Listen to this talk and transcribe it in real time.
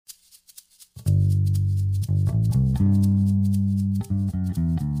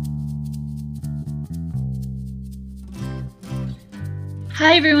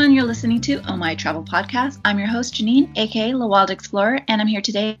Hi everyone, you're listening to Oh My Travel Podcast. I'm your host Janine, aka La Wild Explorer, and I'm here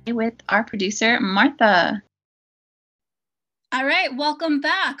today with our producer Martha. All right, welcome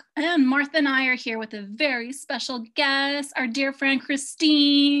back. And Martha and I are here with a very special guest, our dear friend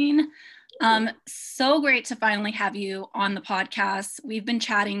Christine. So great to finally have you on the podcast. We've been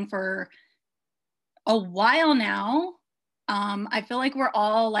chatting for a while now. I feel like we're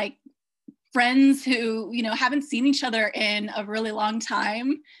all like friends who, haven't seen each other in a really long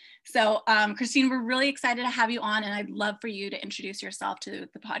time. So, Christine, we're really excited to have you on, and I'd love for you to introduce yourself to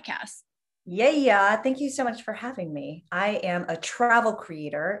the podcast. Yeah. Thank you so much for having me. I am a travel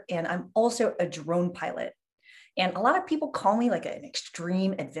creator, and I'm also a drone pilot. And a lot of people call me like an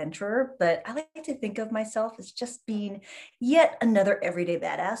extreme adventurer, but I like to think of myself as just being yet another everyday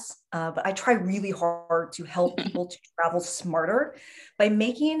badass. But I try really hard to help people to travel smarter by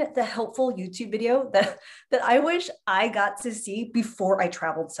making the helpful YouTube video that I wish I got to see before I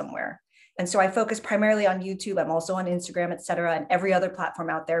traveled somewhere. And so I focus primarily on YouTube. I'm also on Instagram, et cetera, and every other platform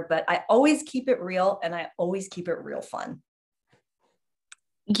out there, but I always keep it real and I always keep it real fun.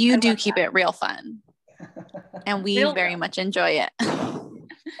 You do keep it real fun. And we very much enjoy it. Oh,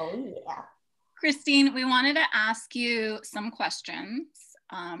 yeah. Christine, we wanted to ask you some questions.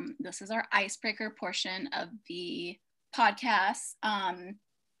 This is our icebreaker portion of the podcast.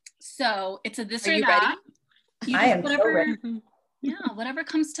 So it's a this Are or you that. ready? I am so ready. Yeah, whatever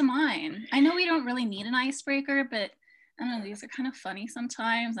comes to mind. I know we don't really need an icebreaker, but I don't know, these are kind of funny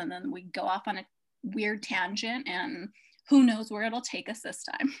sometimes. And then we go off on a weird tangent, and who knows where it'll take us this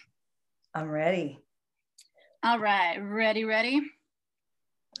time. I'm ready. All right, ready?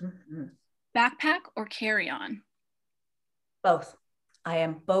 Mm-hmm. Backpack or carry-on? Both. I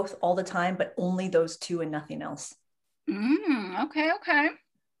am both all the time, but only those two and nothing else. Okay.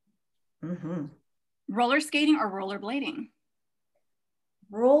 Mm-hmm. Roller skating or rollerblading?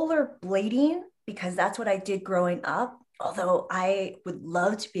 Rollerblading, because that's what I did growing up. Although I would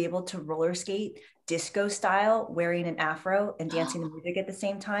love to be able to roller skate disco style, wearing an afro and dancing to music at the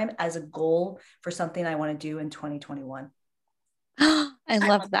same time as a goal for something I want to do in 2021. I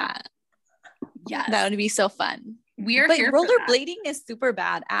love that. Yes. That would be so fun. But rollerblading is super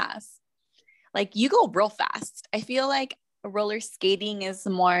badass. Like, you go real fast. I feel like roller skating is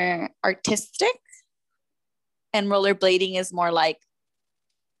more artistic and rollerblading is more like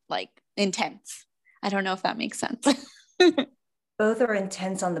intense. I don't know if that makes sense. Both are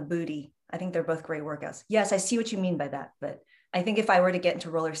intense on the booty. I think they're both great workouts. Yes, I see what you mean by that. But I think if I were to get into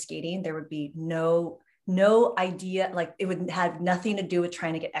roller skating, there would be no idea. Like, it would have nothing to do with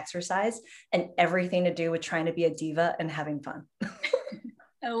trying to get exercise and everything to do with trying to be a diva and having fun.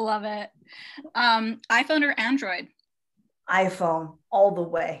 I love it. iPhone or Android? iPhone all the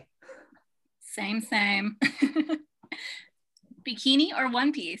way. Same. Bikini or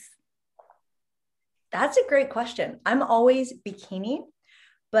one piece? That's a great question. I'm always bikini,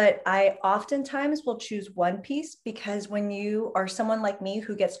 but I oftentimes will choose one piece because when you are someone like me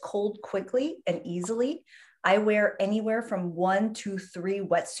who gets cold quickly and easily, I wear anywhere from 1 to 3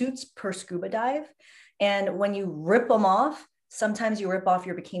 wetsuits per scuba dive. And when you rip them off, sometimes you rip off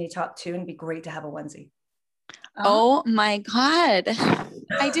your bikini top too, and it'd be great to have a onesie. Oh my God.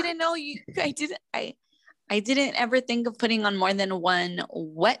 I didn't know I didn't ever think of putting on more than one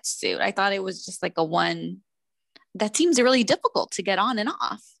wetsuit. I thought it was just like a one. That seems really difficult to get on and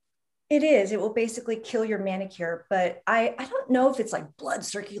off. It is. It will basically kill your manicure. But I don't know if it's like blood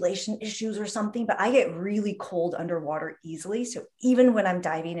circulation issues or something, but I get really cold underwater easily. So even when I'm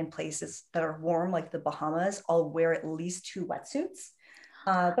diving in places that are warm, like the Bahamas, I'll wear at least 2 wetsuits.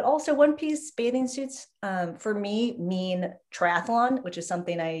 But also one piece bathing suits for me mean triathlon, which is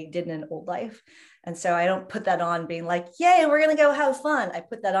something I did in an old life. And so I don't put that on being like, yay, we're going to go have fun. I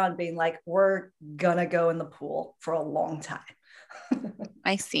put that on being like, we're going to go in the pool for a long time.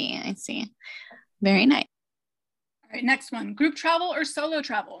 I see. Very nice. All right, next one. Group travel or solo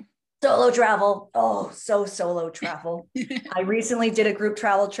travel? Solo travel. Oh, so solo travel. I recently did a group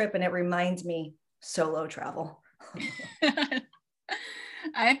travel trip and it reminds me solo travel.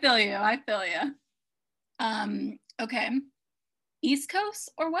 I feel you. Okay. East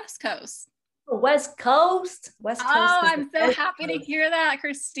Coast or West Coast? West Coast. Oh, I'm so happy to hear that,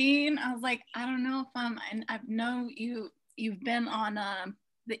 Christine. I was like, I don't know if I know you've been on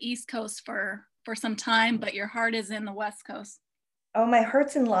the East Coast for some time, but your heart is in the West Coast. Oh, my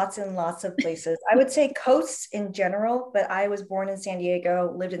heart's in lots and lots of places. I would say coasts in general, but I was born in San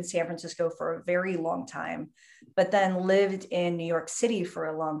Diego, lived in San Francisco for a very long time, but then lived in New York City for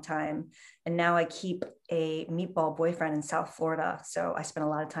a long time. And now I keep a meatball boyfriend in South Florida. So I spend a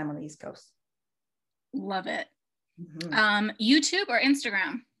lot of time on the East Coast. Love it. YouTube or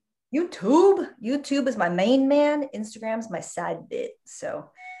Instagram? YouTube is my main man. Instagram's my side bit. So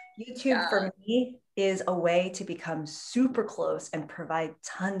YouTube for me is a way to become super close and provide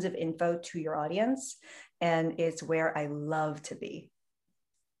tons of info to your audience. And it's where I love to be.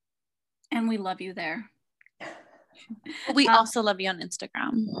 And we love you there. We also love you on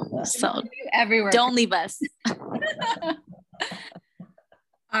Instagram. So everywhere. Don't leave us.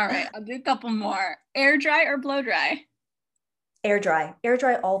 All right, I'll do a couple more. Air dry or blow dry? Air dry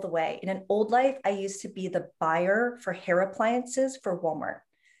all the way. In an old life, I used to be the buyer for hair appliances for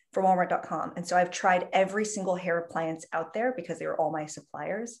Walmart.com. And so I've tried every single hair appliance out there because they were all my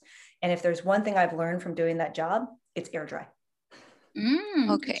suppliers. And if there's one thing I've learned from doing that job, it's air dry.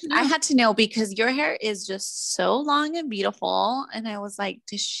 Okay. I had to know because your hair is just so long and beautiful. And I was like,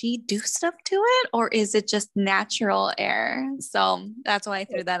 does she do stuff to it or is it just natural air? So that's why I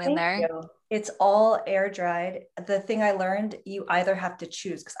threw that in there. It's all air dried. The thing I learned, you either have to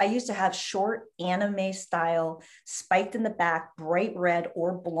choose, because I used to have short anime style, spiked in the back, bright red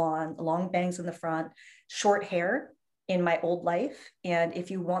or blonde, long bangs in the front, short hair in my old life. And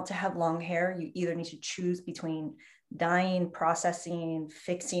if you want to have long hair, you either need to choose between dyeing, processing,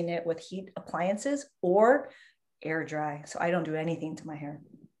 fixing it with heat appliances, or air dry. So I don't do anything to my hair.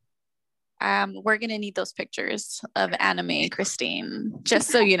 We're gonna need those pictures of anime Christine, just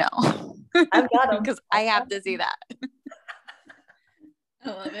so you know. I've got them because I have to see that. I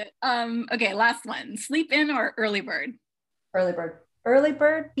love it. Okay, last one. Sleep in or early bird? Early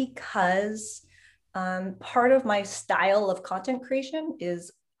bird, because part of my style of content creation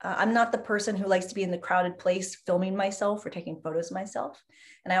is I'm not the person who likes to be in the crowded place filming myself or taking photos of myself.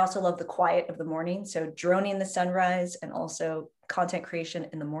 And I also love the quiet of the morning. So droning the sunrise and also content creation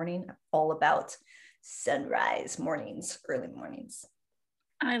in the morning, all about sunrise mornings, early mornings.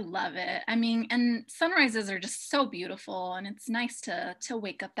 I love it. I mean, and sunrises are just so beautiful, and it's nice to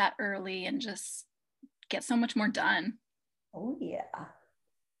wake up that early and just get so much more done. Oh yeah.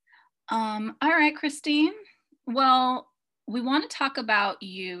 All right, Christine. Well, we want to talk about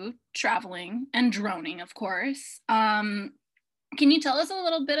you traveling and droning, of course. Can you tell us a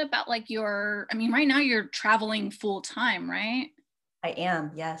little bit about like right now you're traveling full time, right? I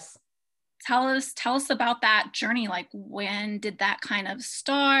am, yes. Tell us about that journey. Like, when did that kind of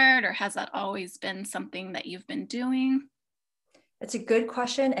start, or has that always been something that you've been doing? It's a good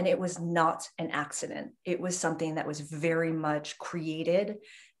question. And it was not an accident. It was something that was very much created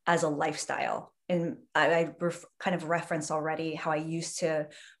as a lifestyle. And I kind of referenced already how I used to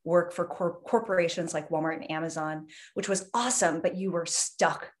work for corporations like Walmart and Amazon, which was awesome, but you were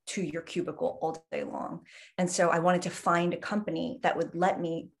stuck to your cubicle all day long. And so I wanted to find a company that would let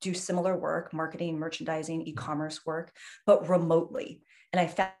me do similar work, marketing, merchandising, e-commerce work, but remotely. And I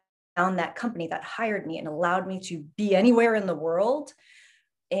found that company that hired me and allowed me to be anywhere in the world.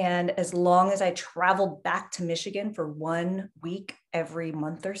 And as long as I traveled back to Michigan for 1 week every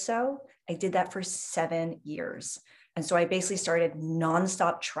month or so, I did that for 7 years. And so I basically started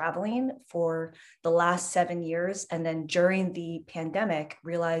nonstop traveling for the last 7 years. And then during the pandemic,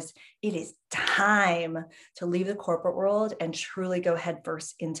 realized it is time to leave the corporate world and truly go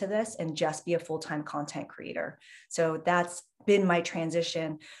headfirst into this and just be a full-time content creator. So that's been my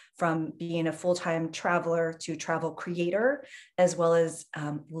transition from being a full-time traveler to travel creator, as well as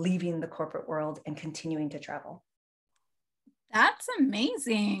leaving the corporate world and continuing to travel. That's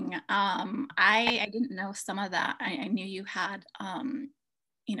amazing. I didn't know some of that. I knew you had,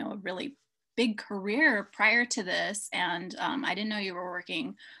 a really big career prior to this, and I didn't know you were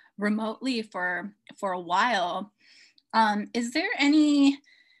working remotely for a while. Is there any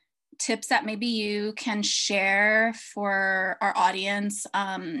tips that maybe you can share for our audience?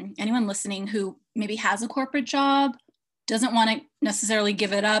 Anyone listening who maybe has a corporate job, doesn't want to necessarily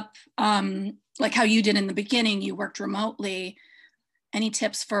give it up, like how you did in the beginning, you worked remotely. Any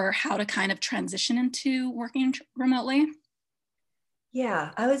tips for how to kind of transition into working remotely?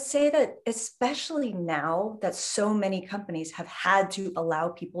 Yeah, I would say that especially now that so many companies have had to allow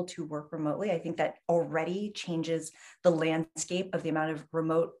people to work remotely, I think that already changes the landscape of the amount of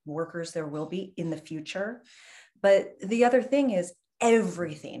remote workers there will be in the future. But the other thing is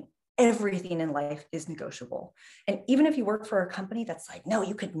everything in life is negotiable. And even if you work for a company that's like, no,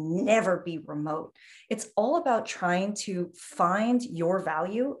 you could never be remote, it's all about trying to find your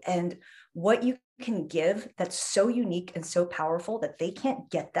value and what you can give that's so unique and so powerful that they can't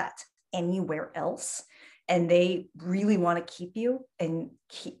get that anywhere else. And they really want to keep you and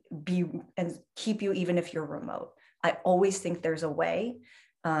keep you even if you're remote. I always think there's a way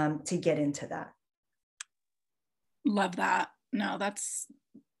to get into that. Love that. No, that's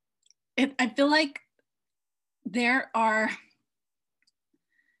it. I feel like there are,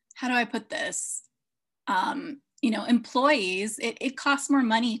 how do I put this? Employees, it costs more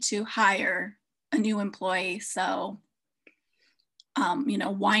money to hire a new employee. So,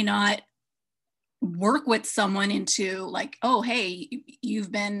 why not work with someone into like, oh, hey,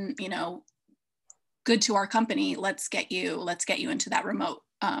 you've been, good to our company. Let's get you into that remote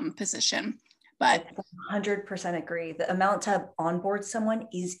position. But I 100% agree. The amount to onboard someone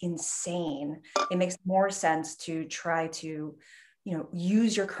is insane. It makes more sense to try to,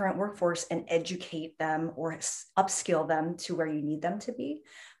 use your current workforce and educate them or upskill them to where you need them to be.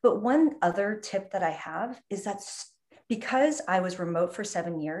 But one other tip that I have is that because I was remote for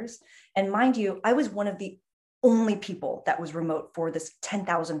 7 years, and mind you, I was one of the only people that was remote for this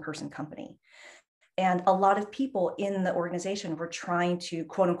 10,000 person company. And a lot of people in the organization were trying to,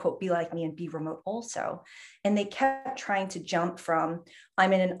 quote unquote, be like me and be remote also. And they kept trying to jump from,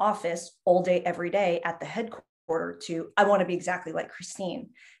 I'm in an office all day, every day at the headquarters to, I want to be exactly like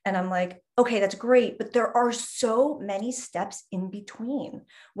Christine. And I'm like, okay, that's great. But there are so many steps in between,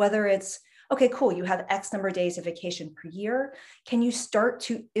 whether it's, okay, cool, you have X number of days of vacation per year. Can you start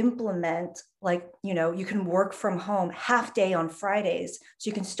to implement, like, you can work from home half day on Fridays, so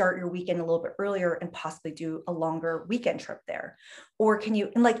you can start your weekend a little bit earlier and possibly do a longer weekend trip there? Or can you,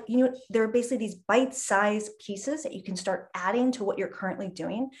 and there are basically these bite-sized pieces that you can start adding to what you're currently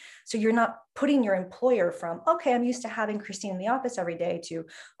doing. So you're not putting your employer from, okay, I'm used to having Christine in the office every day, to,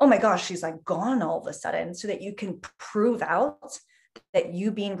 oh my gosh, she's like gone all of a sudden, so that you can prove out that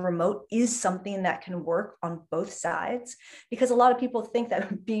you being remote is something that can work on both sides. Because a lot of people think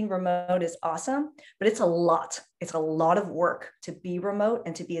that being remote is awesome, but it's a lot of work to be remote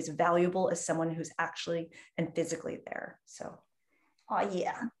and to be as valuable as someone who's actually and physically there. So,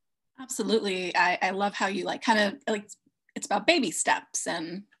 yeah. Absolutely. I love how you kind of it's about baby steps.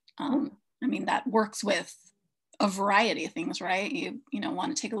 And that works with a variety of things, right? You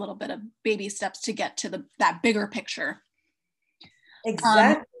want to take a little bit of baby steps to get to that bigger picture.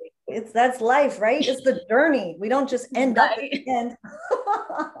 Exactly. That's life, right? It's the journey. We don't just end up at the end.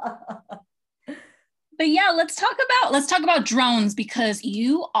 But yeah, let's talk about drones, because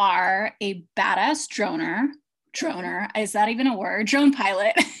you are a badass droner. Is that even a word? Drone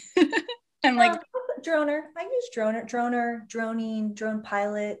pilot. And droner. I use droner, droning, drone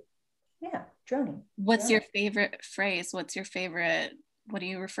pilot. Yeah, droning. What's your favorite phrase? What do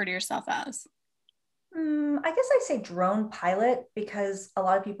you refer to yourself as? I guess I say drone pilot because a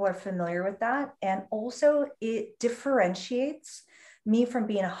lot of people are familiar with that. And also it differentiates me from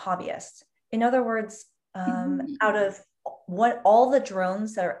being a hobbyist. In other words, out of all the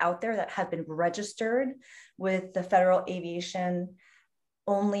drones that are out there that have been registered with the Federal Aviation,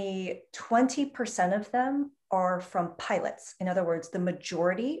 only 20% of them are from pilots. In other words, the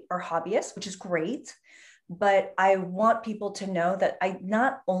majority are hobbyists, which is great. But I want people to know that I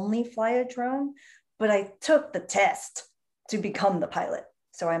not only fly a drone, but I took the test to become the pilot.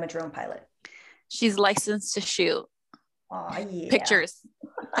 So I'm a drone pilot. She's licensed to shoot pictures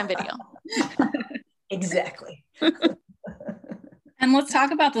and video. Exactly. And let's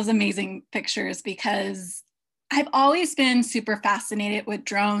talk about those amazing pictures, because I've always been super fascinated with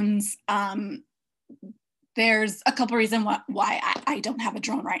drones. There's a couple reasons why I don't have a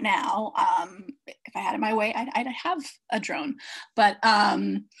drone right now. If I had it my way, I'd have a drone. But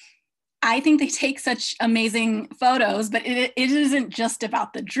I think they take such amazing photos, but it isn't just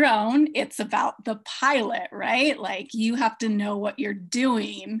about the drone, it's about the pilot, right? Like, you have to know what you're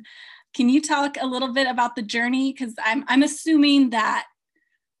doing. Can you talk a little bit about the journey? Because I'm assuming that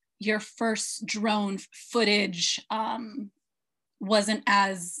your first drone footage wasn't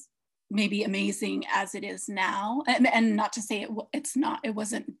as maybe amazing as it is now. And not to say it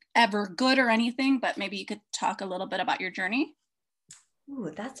wasn't ever good or anything, but maybe you could talk a little bit about your journey.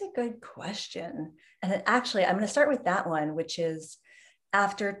 Ooh, that's a good question. And actually, I'm going to start with that one, which is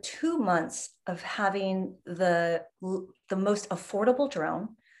after 2 months of having the most affordable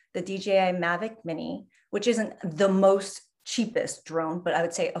drone, the DJI Mavic Mini, which isn't the most cheapest drone, but I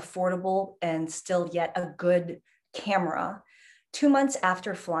would say affordable and still yet a good camera. 2 months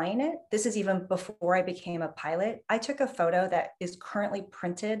after flying it, this is even before I became a pilot, I took a photo that is currently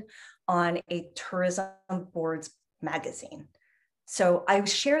printed on a tourism board's magazine. So I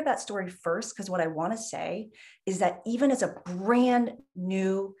shared that story first because what I want to say is that even as a brand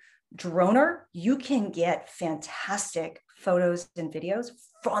new droner, you can get fantastic photos and videos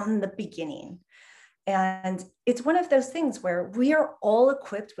from the beginning. And it's one of those things where we are all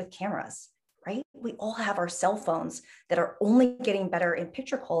equipped with cameras, right? We all have our cell phones that are only getting better in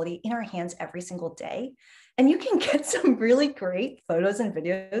picture quality in our hands every single day. And you can get some really great photos and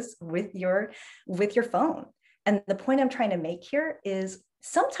videos with your phone. And the point I'm trying to make here is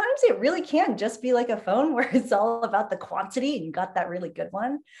sometimes it really can just be like a phone where it's all about the quantity and you got that really good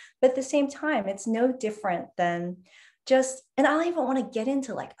one. But at the same time, it's no different than just, and I don't even want to get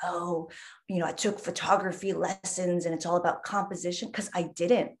into like, oh, I took photography lessons and it's all about composition, because I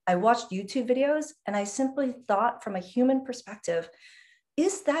didn't. I watched YouTube videos and I simply thought from a human perspective,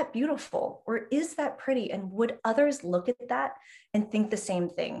 is that beautiful or is that pretty? And would others look at that and think the same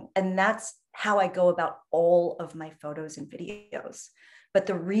thing? And that's how I go about all of my photos and videos. But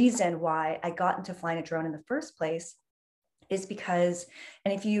the reason why I got into flying a drone in the first place is because,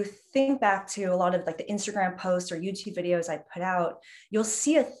 and if you think back to a lot of like the Instagram posts or YouTube videos I put out, you'll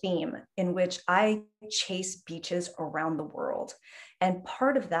see a theme in which I chase beaches around the world. And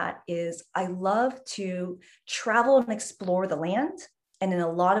part of that is I love to travel and explore the land. And in a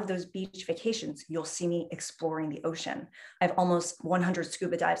lot of those beach vacations, you'll see me exploring the ocean. I have almost 100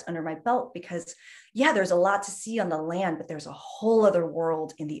 scuba dives under my belt because, yeah, there's a lot to see on the land, but there's a whole other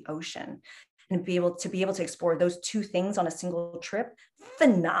world in the ocean. And be able to explore those two things on a single trip,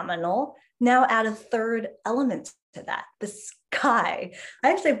 phenomenal. Now add a third element to that, the sky.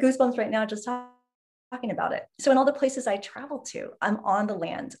 I actually have goosebumps right now just talking about it. So in all the places I travel to, I'm on the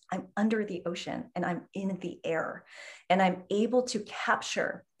land, I'm under the ocean, and I'm in the air. And I'm able to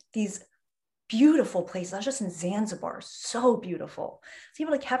capture these beautiful places. I was just in Zanzibar, so beautiful. I was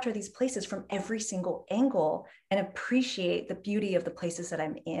able to capture these places from every single angle and appreciate the beauty of the places that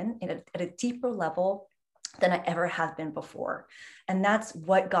I'm in at a deeper level than I ever have been before. And that's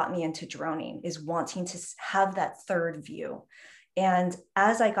what got me into droning, is wanting to have that third view. And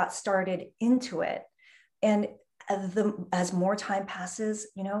as I got started into it, and as more time passes,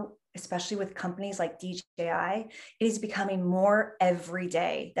 especially with companies like DJI, it is becoming more every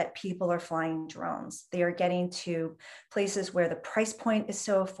day that people are flying drones. They are getting to places where the price point is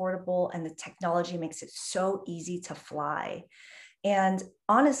so affordable and the technology makes it so easy to fly. And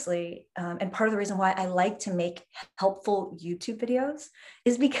honestly, and part of the reason why I like to make helpful YouTube videos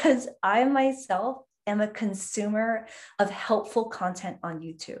is because I myself am a consumer of helpful content on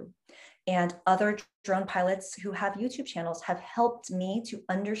YouTube. And other drone pilots who have YouTube channels have helped me to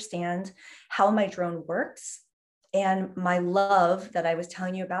understand how my drone works. And my love that I was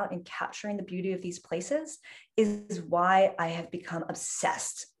telling you about in capturing the beauty of these places is why I have become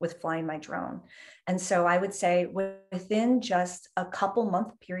obsessed with flying my drone. And so I would say within just a couple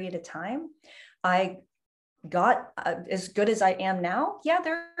month period of time, I got as good as I am now. Yeah,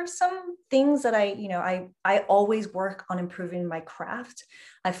 there are some things that I always work on improving my craft.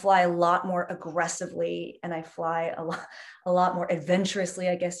 I fly a lot more aggressively and I fly a lot more adventurously,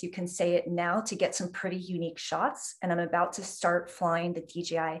 I guess you can say it now, to get some pretty unique shots. And I'm about to start flying the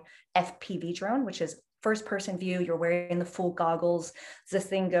DJI FPV drone, which is first person view. You're wearing the full goggles. This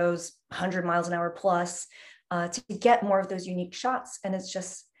thing goes 100 miles an hour plus to get more of those unique shots. And it's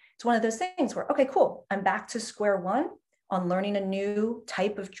one of those things where, okay, cool, I'm back to square one on learning a new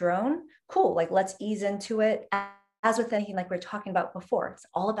type of drone. Cool, like let's ease into it. As with anything like we were talking about before, it's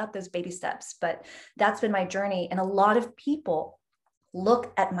all about those baby steps. But that's been my journey. And a lot of people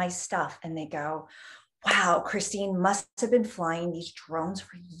look at my stuff and they go, wow, Christine must have been flying these drones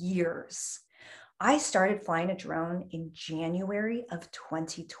for years. I started flying a drone in January of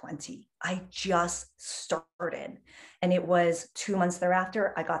 2020. I just started. And it was 2 months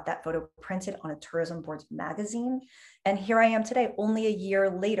thereafter, I got that photo printed on a tourism board's magazine. And here I am today, only a year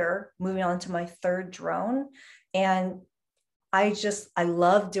later, moving on to my third drone. And I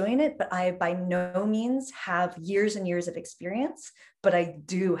love doing it, but I by no means have years and years of experience, but I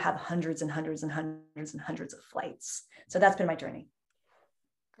do have hundreds and hundreds and hundreds and hundreds of flights. So that's been my journey.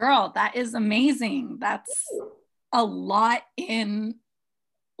 Girl, that is amazing. That's a lot in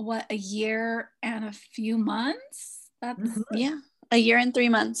a year and a few months? Yeah, a year and 3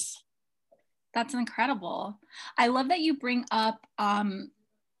 months. That's incredible. I love that you bring up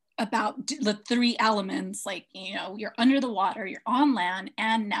about the three elements, like, you're under the water, you're on land,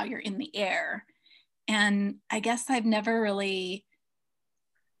 and now you're in the air. And I guess I've never really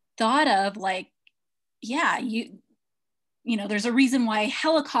thought of there's a reason why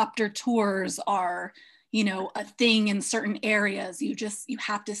helicopter tours are, a thing in certain areas. You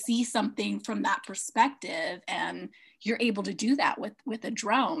have to see something from that perspective, and you're able to do that with a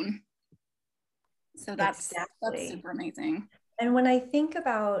drone. So that's super amazing. And when I think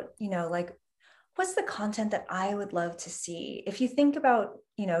about, what's the content that I would love to see? If you think about,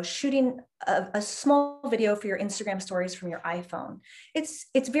 shooting a small video for your Instagram stories from your iPhone,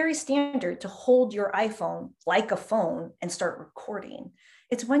 it's very standard to hold your iPhone like a phone and start recording.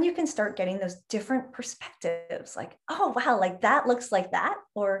 It's when you can start getting those different perspectives, like, oh, wow, like that looks like that.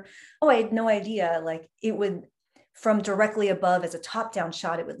 Or, oh, I had no idea, like it would, from directly above as a top-down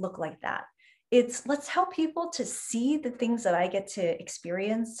shot, it would look like that. It's let's help people to see the things that I get to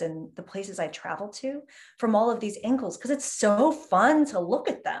experience and the places I travel to from all of these angles, because it's so fun to look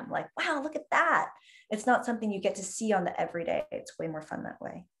at them like, wow, look at that. It's not something you get to see on the everyday. It's way more fun that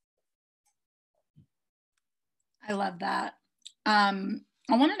way. I love that.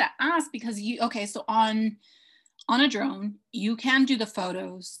 I wanted to ask because so on a drone, you can do the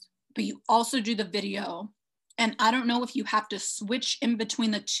photos, but you also do the video. And I don't know if you have to switch in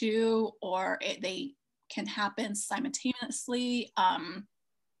between the two or they can happen simultaneously.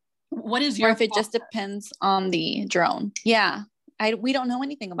 What is your or if it just depends on the drone? Yeah. We don't know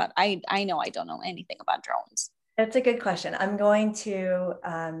anything about, I know I don't know anything about drones. That's a good question. I'm going to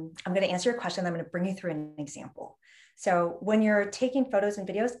answer your question. I'm going to bring you through an example. So when you're taking photos and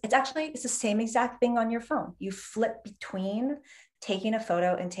videos, it's the same exact thing on your phone. You flip between taking a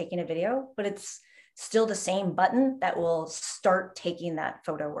photo and taking a video, but it's still the same button that will start taking that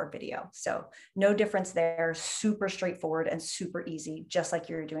photo or video. So no difference there, super straightforward and super easy, just like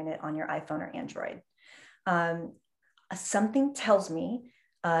you're doing it on your iPhone or Android. Something tells me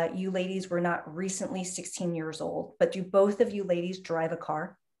you ladies were not recently 16 years old, but do both of you ladies drive a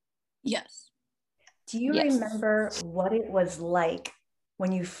car? Yes. Do you remember what it was like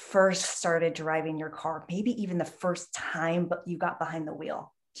when you first started driving your car? Maybe even the first time but you got behind the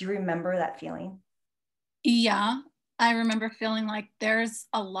wheel. Do you remember that feeling? Yeah, I remember feeling like there's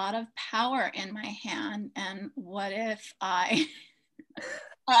a lot of power in my hand. And what if I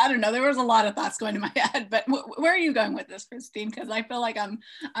don't know, there was a lot of thoughts going to my head, but where are you going with this, Christine? Because I feel like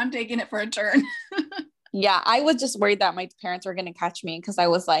I'm taking it for a turn. Yeah, I was just worried that my parents were going to catch me because I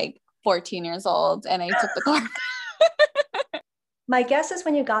was like 14 years old and I took the car. My guess is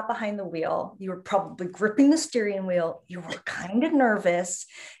when you got behind the wheel, you were probably gripping the steering wheel. You were kind of nervous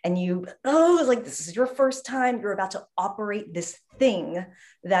and like this is your first time. You're about to operate this thing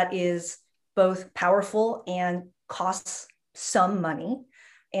that is both powerful and costs some money.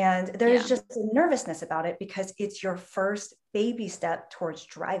 And there's just a nervousness about it because it's your first baby step towards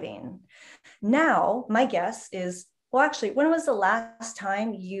driving. Now, my guess is, well, actually, when was the last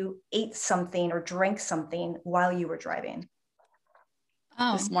time you ate something or drank something while you were driving?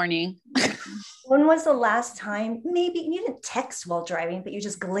 This morning. When was the last time, maybe you didn't text while driving, but you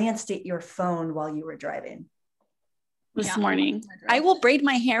just glanced at your phone while you were driving? This morning. I will braid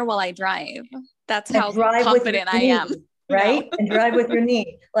my hair while I drive. That's how drive confident I am. Right? And drive with your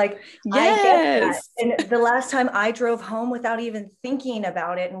knee. Like, yes. I get that. And the last time I drove home without even thinking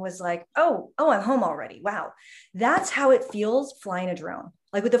about it and was like, oh, I'm home already. Wow. That's how it feels flying a drone.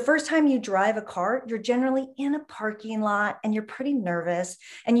 Like with the first time you drive a car, you're generally in a parking lot and you're pretty nervous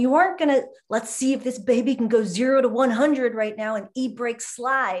and you aren't going to, let's see if this baby can go 0 to 100 right now and e-brake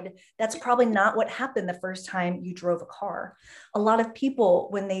slide. That's probably not what happened the first time you drove a car. A lot of people,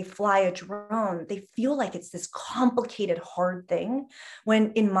 when they fly a drone, they feel like it's this complicated, hard thing,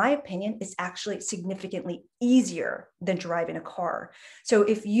 when in my opinion, it's actually significantly easier than driving a car. So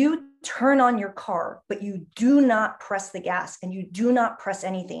if you turn on your car, but you do not press the gas and you do not press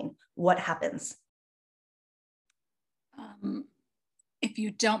anything, what happens? If you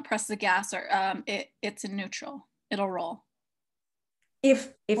don't press the gas, or it's in neutral, it'll roll.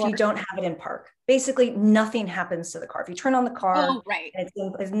 If you don't have it in park, basically nothing happens to the car. If you turn on the car, right,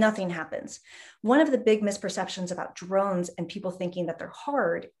 nothing happens. One of the big misperceptions about drones and people thinking that they're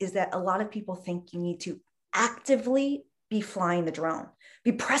hard is that a lot of people think you need to actively be flying the drone,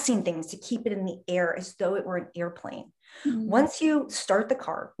 be pressing things to keep it in the air as though it were an airplane. Mm-hmm. Once you start the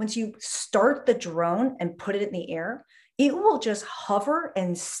car, once you start the drone and put it in the air, it will just hover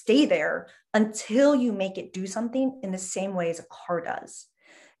and stay there until you make it do something in the same way as a car does.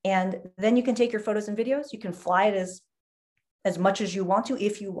 And then you can take your photos and videos. You can fly it as much as you want to,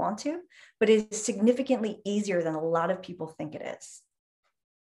 if you want to, but it is significantly easier than a lot of people think it is.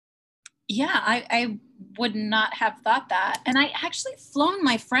 Yeah, I would not have thought that. And I actually flown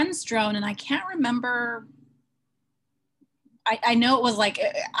my friend's drone and I can't remember. I know it was like,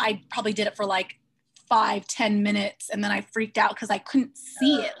 I probably did it for like 5-10 minutes and then I freaked out because I couldn't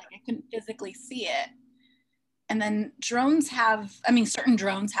see it. Like I couldn't physically see it. And then certain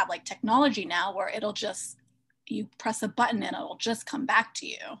drones have like technology now where you press a button and it'll just come back to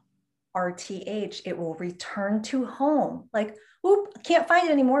you. RTH, it will return to home. Like, oop, can't find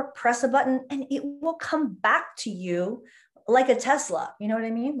it anymore. Press a button and it will come back to you like a Tesla. You know what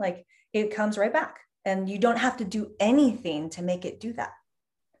I mean? Like it comes right back and you don't have to do anything to make it do that.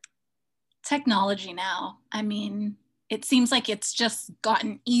 Technology now, I mean, it seems like it's just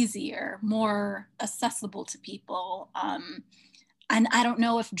gotten easier, more accessible to people. And I don't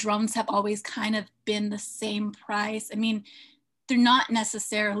know if drones have always kind of been the same price. I mean, they're not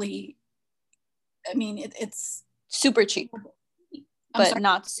necessarily, I mean, it's super cheap, but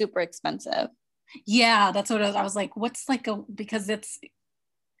not super expensive. Yeah, that's what I was like, what's like because it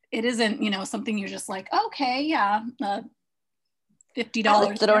isn't, you know, something you're just like, okay, yeah, $50.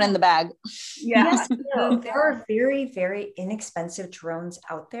 Like throw it in the bag. Yeah. Yes, no, there are very, very inexpensive drones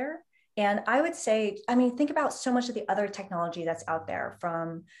out there. And I would say, I mean, think about so much of the other technology that's out there,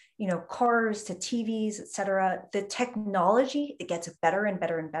 from, you know, cars to TVs, et cetera. The technology, it gets better and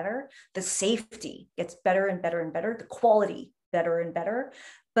better and better. The safety gets better and better and better. The quality better and better.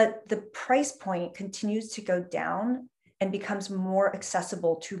 But the price point continues to go down and becomes more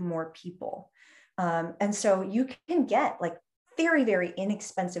accessible to more people. And so you can get like very, very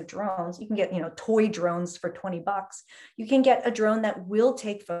inexpensive drones. You can get, you know, toy drones for $20. You can get a drone that will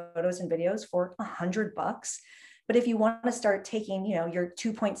take photos and videos for $100. But if you want to start taking, you know, your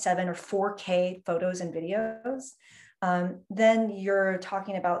 2.7 or 4K photos and videos, then you're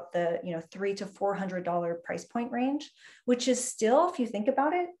talking about the, you know, $300 to $400 price point range, which is still, if you think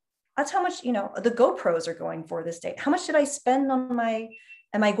about it, that's how much, you know, the GoPros are going for this day. How much did I spend on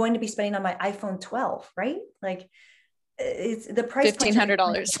am I going to be spending on my iPhone 12, right? Like, it's the price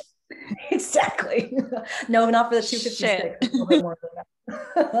 $1,500. Exactly. No, not for the 256. A little bit more than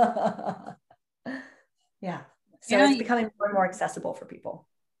that. Yeah. So it's becoming more and more accessible for people.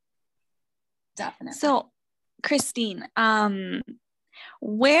 Definitely. So, Christine,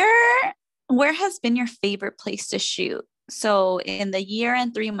 where has been your favorite place to shoot? So in the year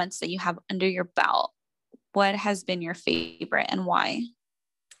and 3 months that you have under your belt, what has been your favorite and why?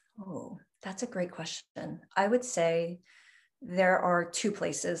 Oh, that's a great question. I would say there are two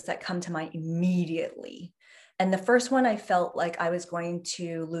places that come to mind immediately. And the first one, I felt like I was going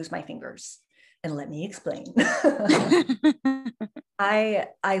to lose my fingers. And let me explain. I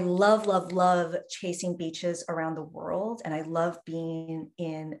love chasing beaches around the world. And I love being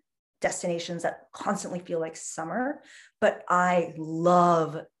in destinations that constantly feel like summer, but I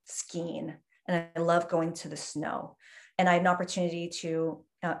love skiing and I love going to the snow. And I had an opportunity to,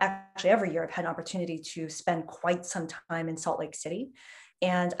 actually every year I've had an opportunity to spend quite some time in Salt Lake City.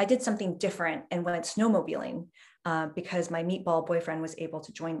 And I did something different and went snowmobiling because my meatball boyfriend was able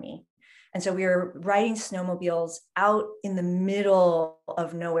to join me. And so we were riding snowmobiles out in the middle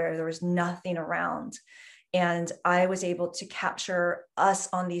of nowhere. There was nothing around. And I was able to capture us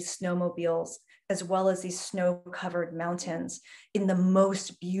on these snowmobiles, as well as these snow-covered mountains, in the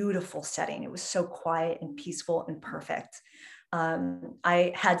most beautiful setting. It was so quiet and peaceful and perfect.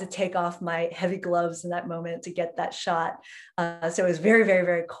 I had to take off my heavy gloves in that moment to get that shot. So it was very, very,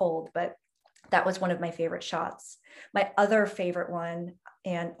 very cold, but that was one of my favorite shots. My other favorite one,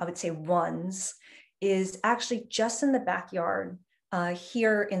 and I would say ones, is actually just in the backyard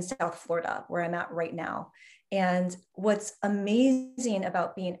here in South Florida, where I'm at right now. And what's amazing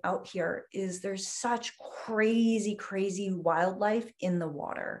about being out here is there's such crazy, crazy wildlife in the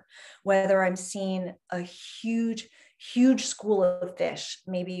water. Whether I'm seeing a huge school of fish,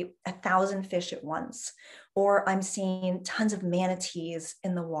 maybe 1,000 fish at once, or I'm seeing tons of manatees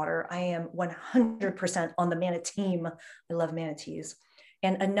in the water. I am 100% on the manatee team. I love manatees.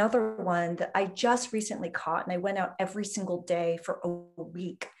 And another one that I just recently caught, and I went out every single day for a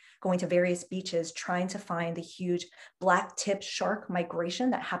week, going to various beaches, trying to find the huge black-tipped shark migration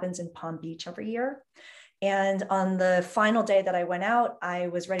that happens in Palm Beach every year. And on the final day that I went out, I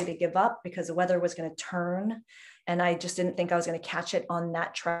was ready to give up because the weather was going to turn. And I just didn't think I was going to catch it on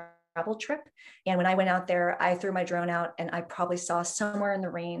that travel trip. And when I went out there, I threw my drone out and I probably saw somewhere in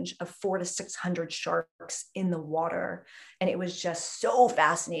the range of 400 to 600 sharks in the water. And it was just so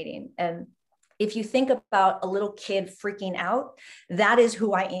fascinating. And if you think about a little kid freaking out, that is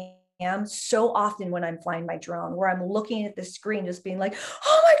who I am so often when I'm flying my drone, where I'm looking at the screen, just being like,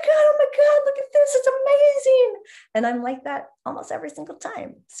 oh my God, look at this, it's amazing. And I'm like that almost every single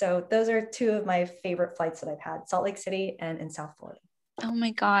time. So those are two of my favorite flights that I've had, Salt Lake City and in South Florida. Oh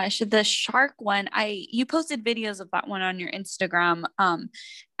my gosh, the shark one, you posted videos of that one on your Instagram.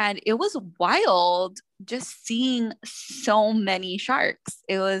 And it was wild just seeing so many sharks.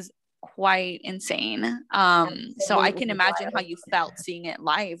 It was quite insane. So I can imagine how you felt seeing it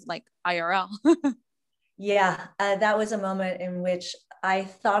live, like IRL. Yeah, that was a moment in which I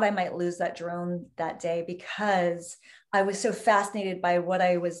thought I might lose that drone that day, because I was so fascinated by what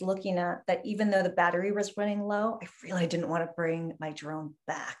I was looking at that even though the battery was running low, I really didn't want to bring my drone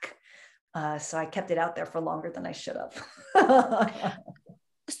back. So I kept it out there for longer than I should have.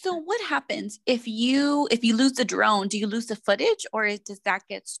 So what happens if you lose the drone? Do you lose the footage, or does that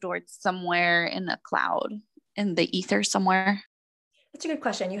get stored somewhere in the cloud, in the ether somewhere? That's a good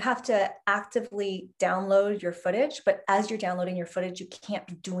question. You have to actively download your footage, but as you're downloading your footage, you can't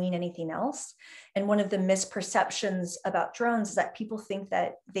be doing anything else. And one of the misperceptions about drones is that people think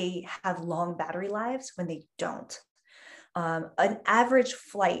that they have long battery lives when they don't. An average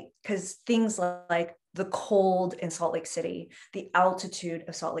flight, because things like the cold in Salt Lake City, the altitude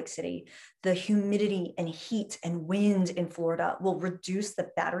of Salt Lake City, the humidity and heat and wind in Florida will reduce the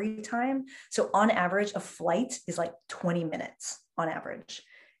battery time. So on average, a flight is like 20 minutes on average.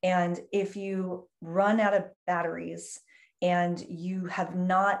 And if you run out of batteries and you have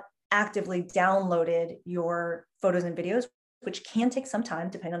not actively downloaded your photos and videos, which can take some time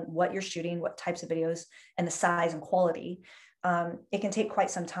depending on what you're shooting, what types of videos, and the size and quality, it can take quite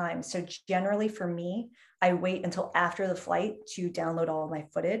some time. So generally for me, I wait until after the flight to download all of my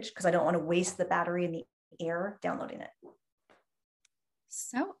footage because I don't want to waste the battery in the air downloading it.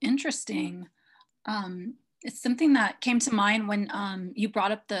 So interesting. It's something that came to mind when you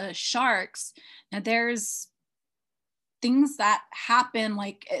brought up the sharks. Now there's things that happen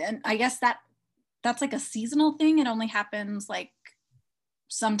like, and I guess that's like a seasonal thing. It only happens like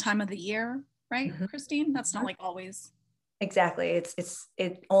some time of the year, right, mm-hmm. Christine? That's not like always. Exactly.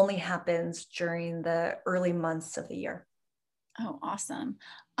 It only happens during the early months of the year. Oh, awesome.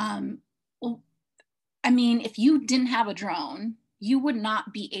 Well, I mean, if you didn't have a drone, you would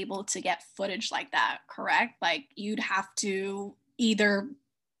not be able to get footage like that, correct? Like you'd have to either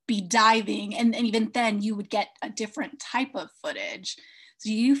be diving and even then you would get a different type of footage. So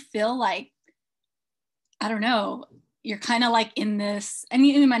you feel like, I don't know, you're kind of like in this, and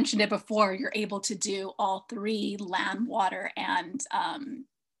you mentioned it before, you're able to do all three, land, water, and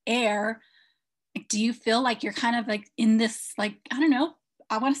air. Do you feel like you're kind of like in this, like, I don't know,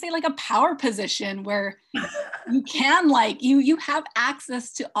 I want to say like a power position where you can like, you have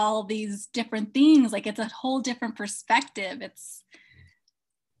access to all these different things. Like it's a whole different perspective.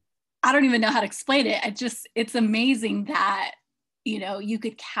 I don't even know how to explain it. It's amazing that, you know, you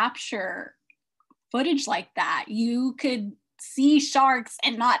could capture footage like that. You could see sharks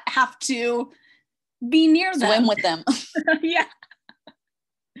and not have to be near them. Swim with them. Yeah.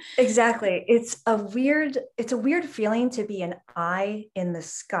 Exactly. It's a weird feeling to be an eye in the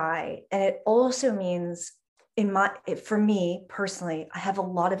sky. And it also means for me personally, I have a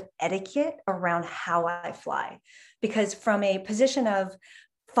lot of etiquette around how I fly, because from a position of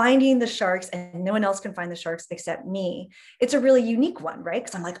finding the sharks and no one else can find the sharks except me, it's a really unique one, right?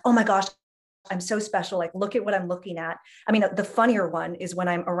 Because I'm like, oh my gosh, I'm so special. Like, look at what I'm looking at. I mean, the funnier one is when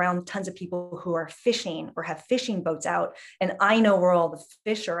I'm around tons of people who are fishing or have fishing boats out, and I know where all the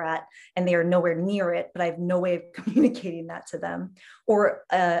fish are at and they are nowhere near it, but I have no way of communicating that to them. Or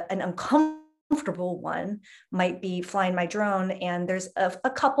an uncomfortable one might be flying my drone and there's a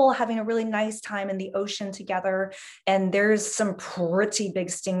couple having a really nice time in the ocean together, and there's some pretty big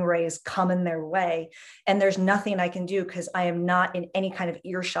stingrays coming their way, and there's nothing I can do because I am not in any kind of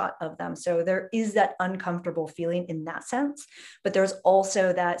earshot of them. So there is that uncomfortable feeling in that sense, but there's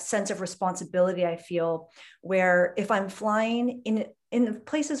also that sense of responsibility I feel where if I'm flying in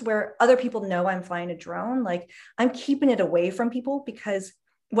places where other people know I'm flying a drone, like I'm keeping it away from people, because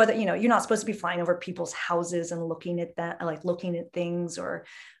whether, you know, you're not supposed to be flying over people's houses and looking at that, like looking at things or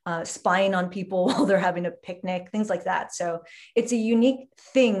spying on people while they're having a picnic, things like that. So it's a unique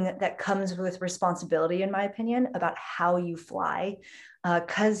thing that comes with responsibility, in my opinion, about how you fly,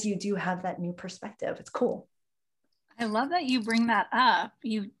 because you do have that new perspective. It's cool. I love that you bring that up.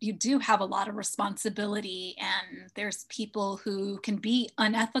 You do have a lot of responsibility, and there's people who can be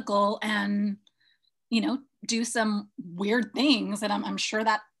unethical and, you know, do some weird things. And I'm sure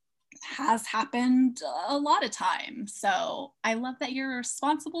that has happened a lot of times. So I love that you're a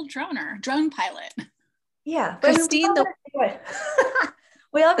responsible drone pilot. Yeah. Christine,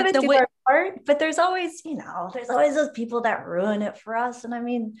 we all gotta do our part, but there's always those people that ruin it for us. And I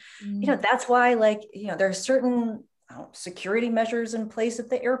mean, that's why, like, there's certain security measures in place at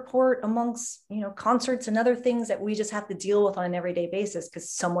the airport amongst, concerts and other things that we just have to deal with on an everyday basis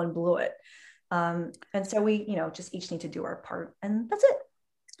because someone blew it. And so we, just each need to do our part, and that's it.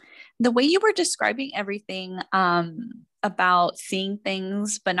 The way you were describing everything about seeing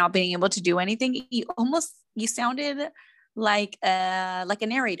things but not being able to do anything, you sounded like a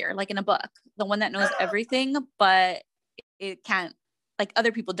narrator, like in a book, the one that knows everything, but it can't, like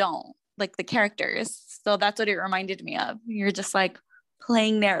other people don't, like the characters. So that's what it reminded me of. You're just like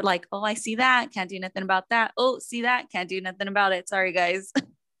playing there, like, oh, I see that, can't do nothing about that. Oh, see that, can't do nothing about it. Sorry, guys.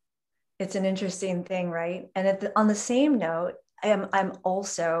 It's an interesting thing, right? And on the same note, I'm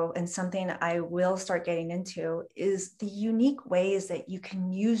also, and something I will start getting into, is the unique ways that you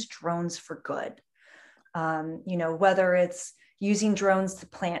can use drones for good. Whether it's using drones to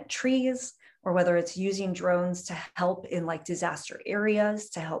plant trees, or whether it's using drones to help in like disaster areas,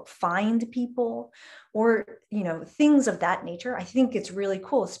 to help find people, or, things of that nature. I think it's really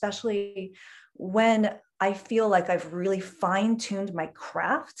cool, especially when I feel like I've really fine-tuned my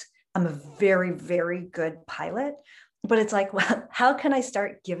craft. I'm a very, very good pilot, but it's like, well, how can I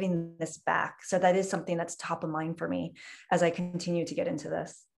start giving this back? So that is something that's top of mind for me as I continue to get into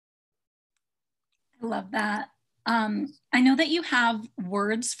this. I love that. I know that you have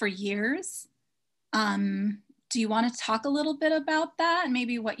words for years. Do you want to talk a little bit about that and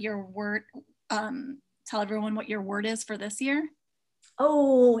maybe what your word, tell everyone what your word is for this year?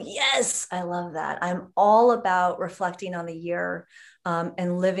 Oh, yes. I love that. I'm all about reflecting on the year,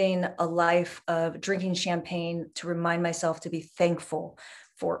 and living a life of drinking champagne to remind myself to be thankful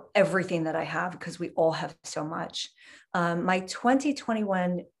for everything that I have, because we all have so much. My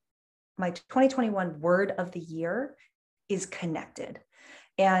 2021 word of the year is connected.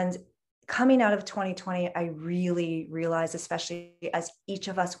 And coming out of 2020, I really realized, especially as each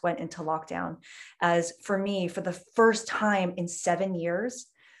of us went into lockdown, as for me, for the first time in 7 years,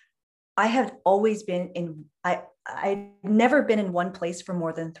 I had always been I'd never been in one place for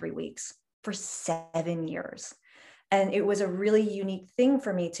more than 3 weeks for 7 years. And it was a really unique thing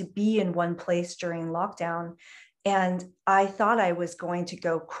for me to be in one place during lockdown. And I thought I was going to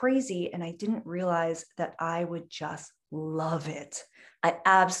go crazy, and I didn't realize that I would just love it. I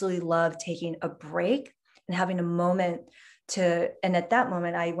absolutely love taking a break and having a moment and at that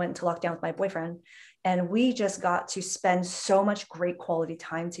moment, I went into lockdown with my boyfriend, and we just got to spend so much great quality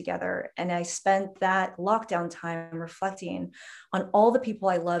time together. And I spent that lockdown time reflecting on all the people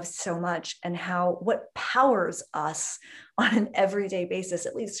I love so much, and what powers us on an everyday basis,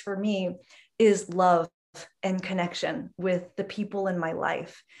 at least for me, is love and connection with the people in my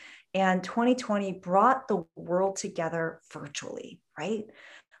life. And 2020 brought the world together virtually, right?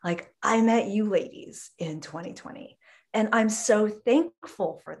 Like, I met you ladies in 2020, and I'm so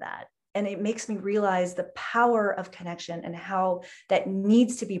thankful for that. And it makes me realize the power of connection and how that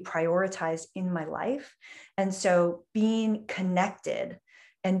needs to be prioritized in my life. And so being connected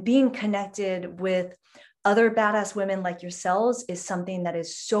with other badass women like yourselves is something that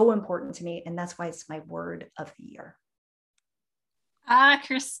is so important to me. And that's why it's my word of the year.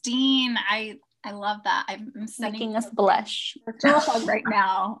 Christine, I love that. I'm making us blush hug right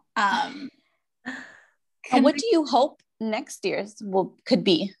now. What do you hope next year's could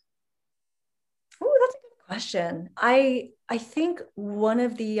be? Oh, that's a good question. I think one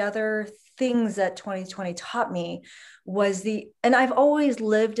of the other things that 2020 taught me was and I've always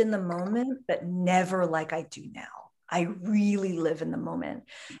lived in the moment, but never like I do now. I really live in the moment.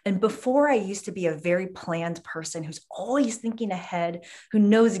 And before, I used to be a very planned person who's always thinking ahead, who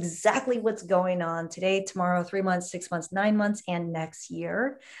knows exactly what's going on today, tomorrow, 3 months, 6 months, 9 months, and next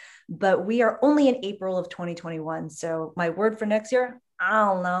year. But we are only in April of 2021. So my word for next year, I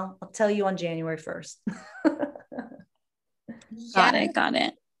don't know. I'll tell you on January 1st. Got it.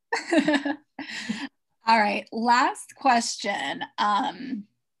 All right. Last question.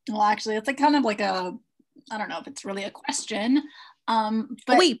 Well, actually, it's like kind of like I don't know if it's really a question.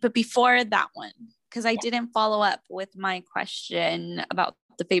 But before that one, because I didn't follow up with my question about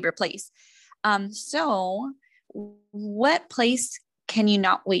the favorite place. So what place can you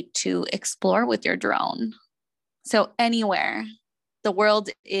not wait to explore with your drone? So anywhere, the world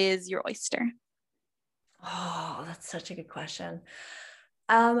is your oyster. Oh, that's such a good question.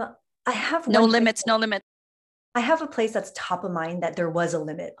 I have no limits. I have a place that's top of mind that there was a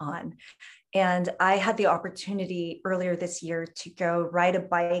limit on. And I had the opportunity earlier this year to go ride a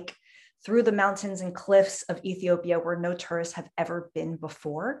bike through the mountains and cliffs of Ethiopia where no tourists have ever been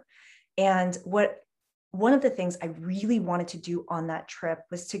before. And one of the things I really wanted to do on that trip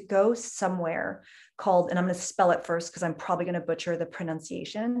was to go somewhere called, and I'm going to spell it first because I'm probably going to butcher the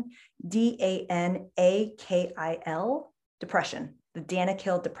pronunciation, Danakil Depression, the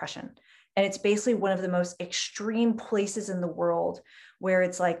Danakil Depression. And it's basically one of the most extreme places in the world, where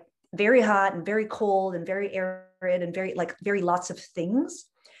it's like very hot and very cold and very arid and very lots of things.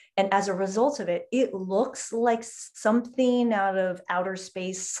 And as a result of it, it looks like something out of outer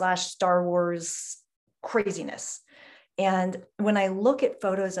space / Star Wars craziness. And when I look at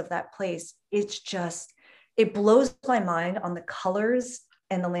photos of that place, it blows my mind on the colors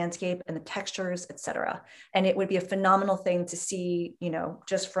and the landscape and the textures, etc. And it would be a phenomenal thing to see,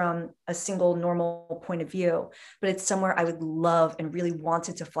 just from a single normal point of view. But it's somewhere I would love and really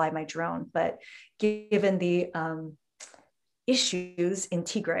wanted to fly my drone. But given the issues in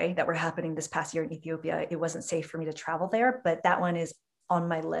Tigray that were happening this past year in Ethiopia, it wasn't safe for me to travel there, but that one is on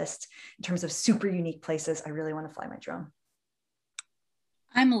my list in terms of super unique places I really want to fly my drone.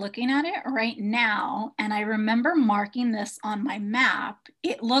 I'm looking at it right now, and I remember marking this on my map.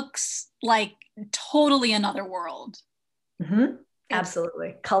 It looks like totally another world. Mm-hmm.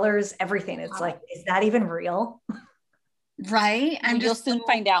 Absolutely. Colors, everything. It's like, is that even real? Right. You'll soon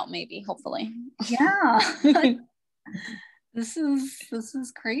find out, maybe, hopefully. Yeah. This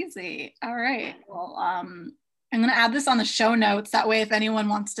is crazy. All right. Well, I'm gonna add this on the show notes. That way, if anyone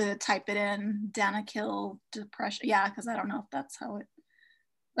wants to type it in, Danakil depression. Yeah, because I don't know if that's how it.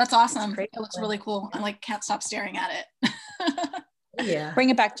 That's awesome. It looks really cool. I like can't stop staring at it. Yeah. Bring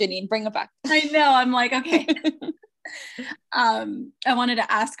it back, Janine. Bring it back. I know. I'm like, okay. I wanted to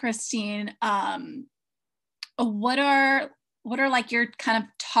ask Christine, what are like your kind of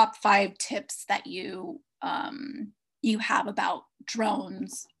top 5 tips that you have about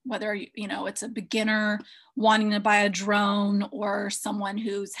drones, whether it's a beginner wanting to buy a drone or someone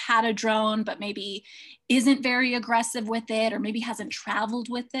who's had a drone but maybe isn't very aggressive with it or maybe hasn't traveled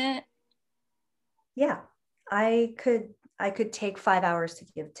with it? Yeah, I could take 5 hours to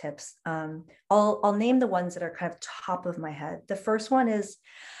give tips. I'll name the ones that are kind of top of my head. The first one is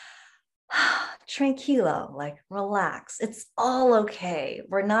tranquilo, like relax. It's all okay.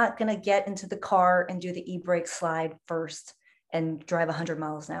 We're not going to get into the car and do the e-brake slide first and drive 100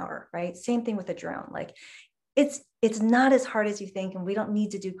 miles an hour, right? Same thing with a drone. Like it's not as hard as you think, and we don't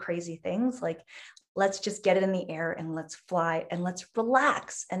need to do crazy things. Like, let's just get it in the air and let's fly and let's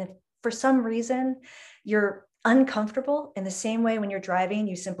relax. And if for some reason you're uncomfortable, in the same way when you're driving,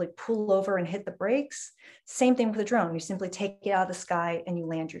 you simply pull over and hit the brakes. Same thing with a drone. You simply take it out of the sky and you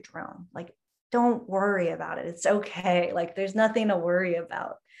land your drone. Like, don't worry about it. It's okay. Like, there's nothing to worry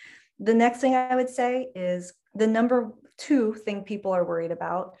about. The next thing I would say is the number 2 thing people are worried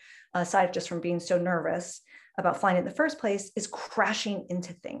about, aside just from being so nervous about flying in the first place, is crashing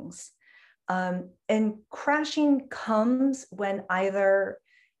into things. And crashing comes when either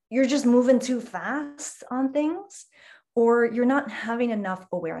you're just moving too fast on things, or you're not having enough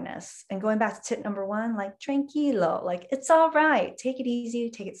awareness. And going back to tip number 1, like tranquilo, like it's all right. Take it easy,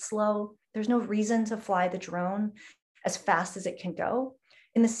 take it slow. There's no reason to fly the drone as fast as it can go.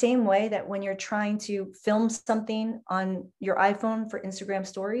 In the same way that when you're trying to film something on your iPhone for Instagram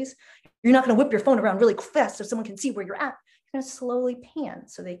stories, you're not going to whip your phone around really fast so someone can see where you're at. You're going to slowly pan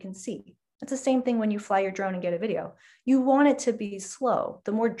so they can see. It's the same thing when you fly your drone and get a video. You want it to be slow.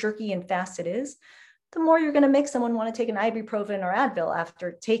 The more jerky and fast it is, the more you're going to make someone want to take an ibuprofen or Advil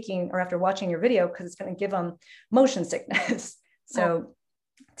after taking or after watching your video, because it's going to give them motion sickness. So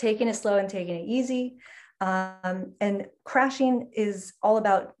taking it slow and taking it easy. And crashing is all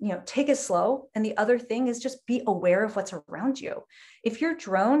about, take it slow. And the other thing is just be aware of what's around you. If your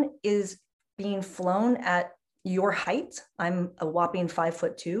drone is being flown at your height, I'm a whopping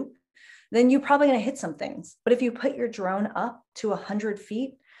 5'2", then you're probably going to hit some things. But if you put your drone up to 100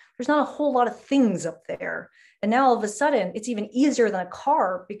 feet, there's not a whole lot of things up there. And now all of a sudden, it's even easier than a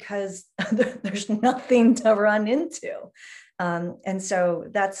car because there's nothing to run into. And so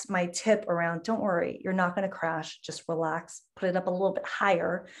that's my tip around, don't worry, you're not going to crash, just relax, put it up a little bit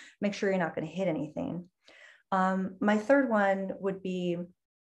higher, make sure you're not going to hit anything. My third one would be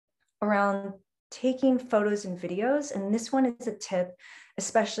around taking photos and videos. And this one is a tip,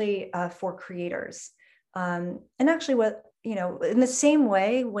 especially for creators. And actually in the same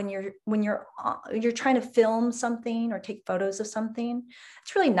way, when you're trying to film something or take photos of something,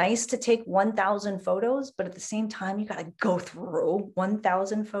 it's really nice to take 1,000 photos, but at the same time, you got to go through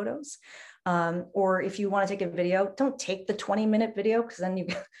 1,000 photos. Or if you want to take a video, don't take the 20-minute video, because then you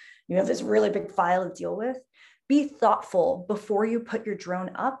have this really big file to deal with. Be thoughtful before you put your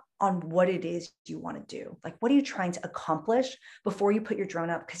drone up on what it is you want to do. Like, what are you trying to accomplish before you put your drone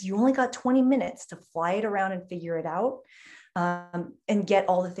up? Because you only got 20 minutes to fly it around and figure it out, and get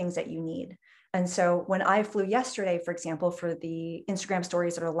all the things that you need. And so when I flew yesterday, for example, for the Instagram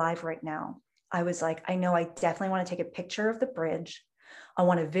stories that are live right now, I was like, I know I definitely want to take a picture of the bridge. I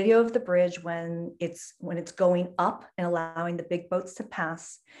want a video of the bridge when it's going up and allowing the big boats to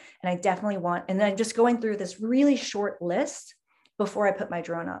pass. And I definitely want, and then I'm just going through this really short list before I put my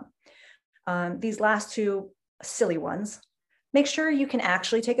drone up. These last 2 silly ones, make sure you can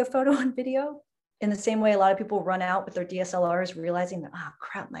actually take a photo and video. In the same way, a lot of people run out with their DSLRs, realizing that, oh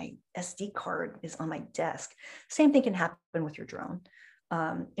crap, my SD card is on my desk. Same thing can happen with your drone,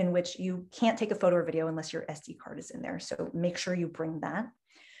 in which you can't take a photo or video unless your SD card is in there. So make sure you bring that.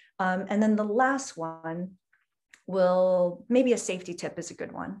 And then the last one maybe a safety tip is a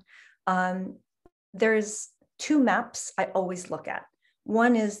good one. There's two maps I always look at.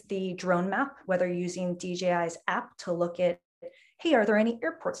 One is the drone map, whether using DJI's app to look at, hey, are there any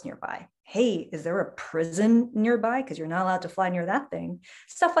airports nearby? Hey, is there a prison nearby? Because you're not allowed to fly near that thing.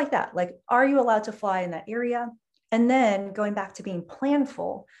 Stuff like that. Like, are you allowed to fly in that area? And then going back to being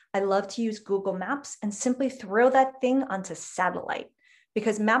planful, I love to use Google Maps and simply throw that thing onto satellite,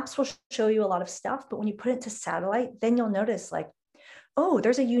 because maps will show you a lot of stuff. But when you put it to satellite, then you'll notice like, oh,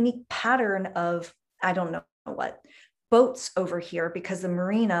 there's a unique pattern of, I don't know what, boats over here because the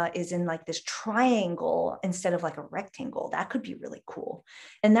marina is in like this triangle instead of like a rectangle. That could be really cool.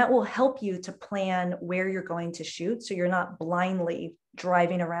 And that will help you to plan where you're going to shoot, so you're not blindly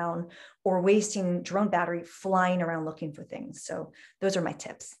driving around or wasting drone battery flying around looking for things. So those are my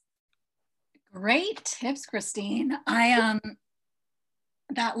tips. Great tips, Christine.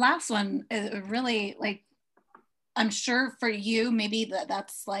 That last one is really, like, I'm sure for you, maybe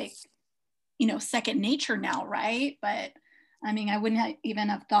that's like, you know, second nature now, right? But I mean, I wouldn't even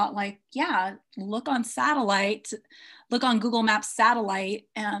have thought like, yeah, look on satellite, look on Google Maps satellite,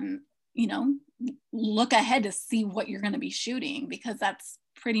 and, you know, look ahead to see what you're going to be shooting, because that's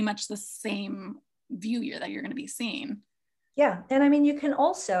pretty much the same view that you're going to be seeing. Yeah. And I mean, you can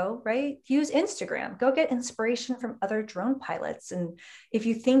also, right, use Instagram, go get inspiration from other drone pilots. And if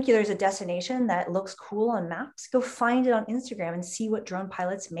you think there's a destination that looks cool on maps, go find it on Instagram and see what drone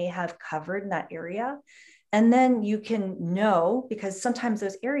pilots may have covered in that area. And then you can know, because sometimes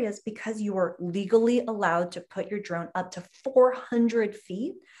those areas, because you are legally allowed to put your drone up to 400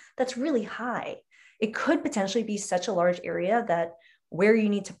 feet, that's really high. It could potentially be such a large area that where you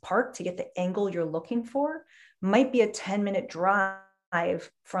need to park to get the angle you're looking for might be a 10-minute drive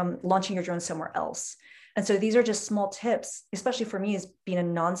from launching your drone somewhere else. And so these are just small tips, especially for me as being a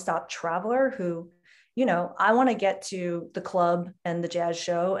nonstop traveler who, you know, I want to get to the club and the jazz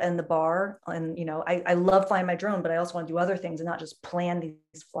show and the bar. And, you know, I love flying my drone, but I also want to do other things and not just plan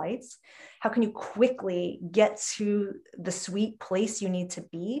these flights. How can you quickly get to the sweet place you need to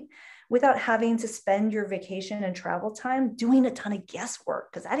be without having to spend your vacation and travel time doing a ton of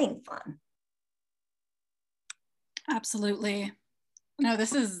guesswork? Because that ain't fun. Absolutely. No,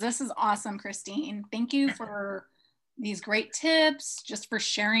 this is awesome, Christine. Thank you for these great tips, just for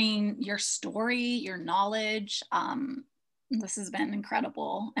sharing your story, your knowledge. This has been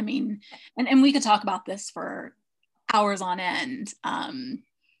incredible. I mean, and we could talk about this for hours on end.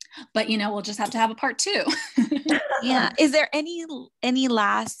 But you know, we'll just have to have a part 2. Yeah. Is there any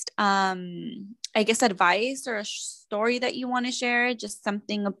last I guess advice or a story that you want to share? Just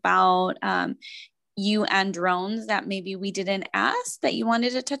something about you and drones that maybe we didn't ask that you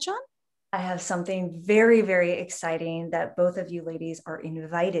wanted to touch on? I have something very, very exciting that both of you ladies are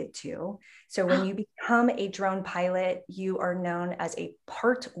invited to. So when you become a drone pilot, you are known as a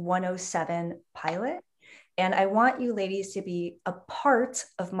Part 107 pilot. And I want you ladies to be a part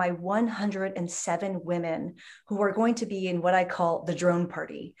of my 107 women who are going to be in what I call the drone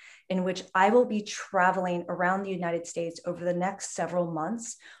party, in which I will be traveling around the United States over the next several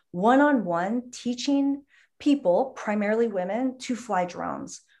months, one-on-one, teaching people, primarily women, to fly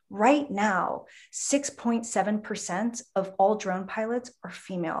drones. Right now, 6.7% of all drone pilots are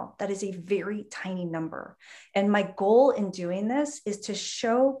female. That is a very tiny number. And my goal in doing this is to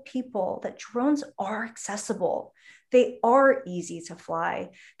show people that drones are accessible. They are easy to fly,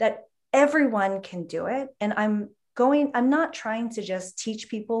 that everyone can do it. And I'm not trying to just teach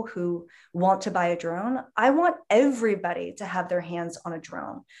people who want to buy a drone. I want everybody to have their hands on a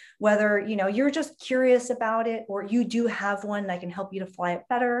drone, whether, you know, you're just curious about it, or you do have one and I can help you to fly it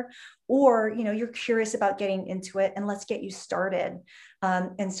better, or, you know, you're curious about getting into it and let's get you started.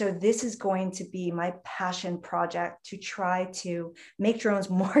 And so this is going to be my passion project, to try to make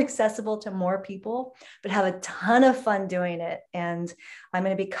drones more accessible to more people, but have a ton of fun doing it. And I'm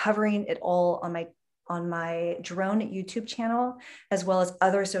going to be covering it all on my drone YouTube channel, as well as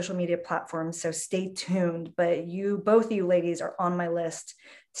other social media platforms. So stay tuned, but both of you ladies are on my list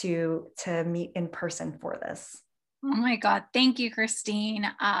to meet in person for this. Oh my God. Thank you, Christine.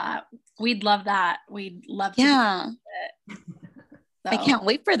 We'd love that. We'd love to. Yeah. So, I can't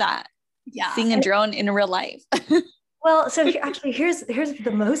wait for that. Yeah. Seeing a drone in real life. Well, so actually here's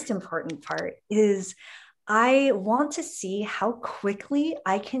the most important part is I want to see how quickly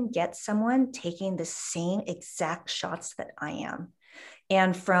I can get someone taking the same exact shots that I am.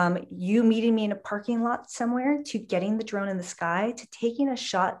 And from you meeting me in a parking lot somewhere to getting the drone in the sky to taking a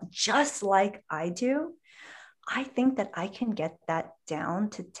shot just like I do, I think that I can get that down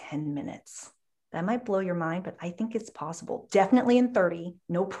to 10 minutes. That might blow your mind, but I think it's possible. Definitely in 30,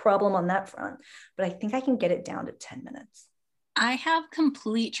 no problem on that front. But I think I can get it down to 10 minutes. I have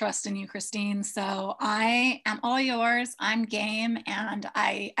complete trust in you, Christine. So I am all yours. I'm game. And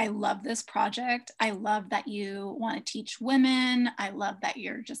I love this project. I love that you want to teach women. I love that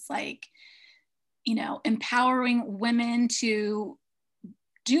you're just like, empowering women to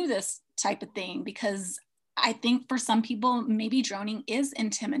do this type of thing, because I think for some people, maybe droning is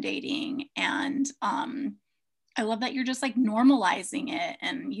intimidating. And I love that you're just like normalizing it,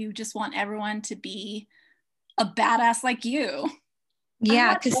 and you just want everyone to be a badass like you.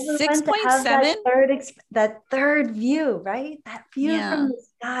 Yeah, because 6.7, that third view, right? That view from the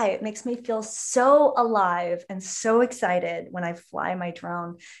sky, it makes me feel so alive and so excited when I fly my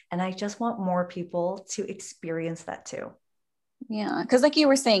drone. And I just want more people to experience that too. Yeah, because like you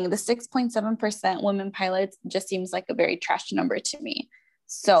were saying, the 6.7% women pilots just seems like a very trash number to me.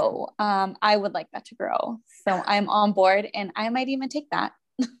 So I would like that to grow. So I'm on board, and I might even take that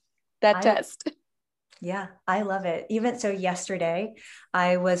test. Yeah, I love it. Even so, yesterday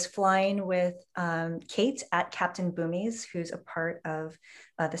I was flying with Kate at Captain Boomies, who's a part of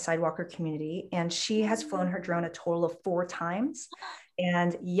the Sidewalker community, and she has flown her drone a total of 4 times.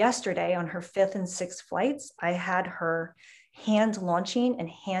 And yesterday, on her 5th and 6th flights, I had her hand launching and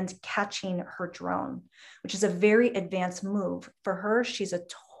hand catching her drone, which is a very advanced move for her. She's a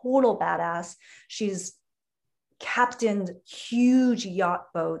total badass. She's captained huge yacht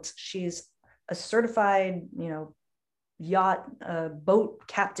boats. She's a certified, yacht boat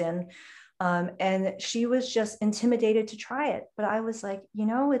captain. And she was just intimidated to try it. But I was like,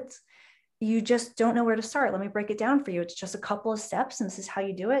 you just don't know where to start. Let me break it down for you. It's just a couple of steps, and this is how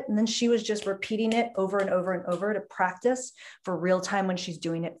you do it. And then she was just repeating it over and over and over to practice for real time when she's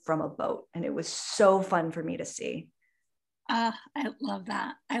doing it from a boat. And it was so fun for me to see. I love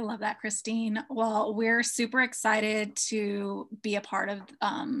that. I love that, Christine. Well, we're super excited to be a part of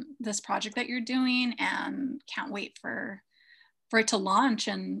this project that you're doing, and can't wait for it to launch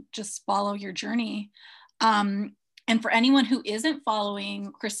and just follow your journey. And for anyone who isn't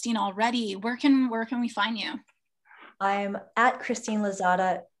following Christine already, where can we find you? I'm at Christine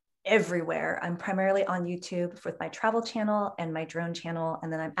Lozada everywhere. I'm primarily on YouTube with my travel channel and my drone channel.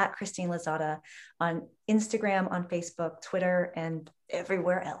 And then I'm at Christine Lozada on Instagram, on Facebook, Twitter, and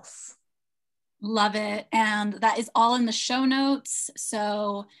everywhere else. Love it. And that is all in the show notes.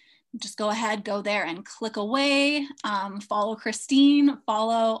 So just go ahead, go there and click away. Follow Christine,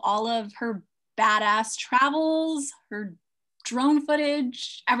 follow all of her badass travels, her drone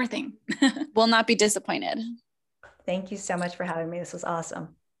footage, everything. Will not be disappointed. Thank you so much for having me. This was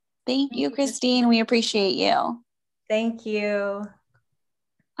awesome. Thank you, Christine. We appreciate you. Thank you.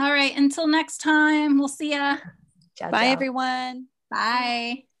 All right. Until next time, we'll see ya. Ciao, Bye, ciao. everyone.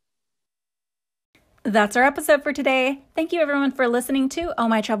 Bye. That's our episode for today. Thank you everyone for listening to Oh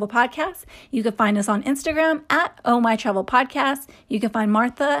My Travel Podcast. You can find us on Instagram at Oh My Travel Podcast. You can find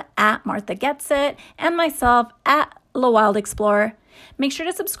Martha at Martha Gets It, and myself at La Wild Explorer. Make sure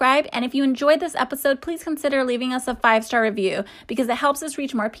to subscribe, and if you enjoyed this episode, please consider leaving us a 5-star review, because it helps us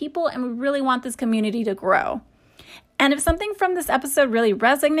reach more people, and we really want this community to grow. And if something from this episode really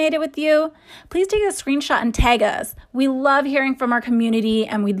resonated with you, please take a screenshot and tag us. We love hearing from our community,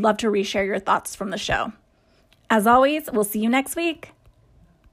 and we'd love to reshare your thoughts from the show. As always, we'll see you next week.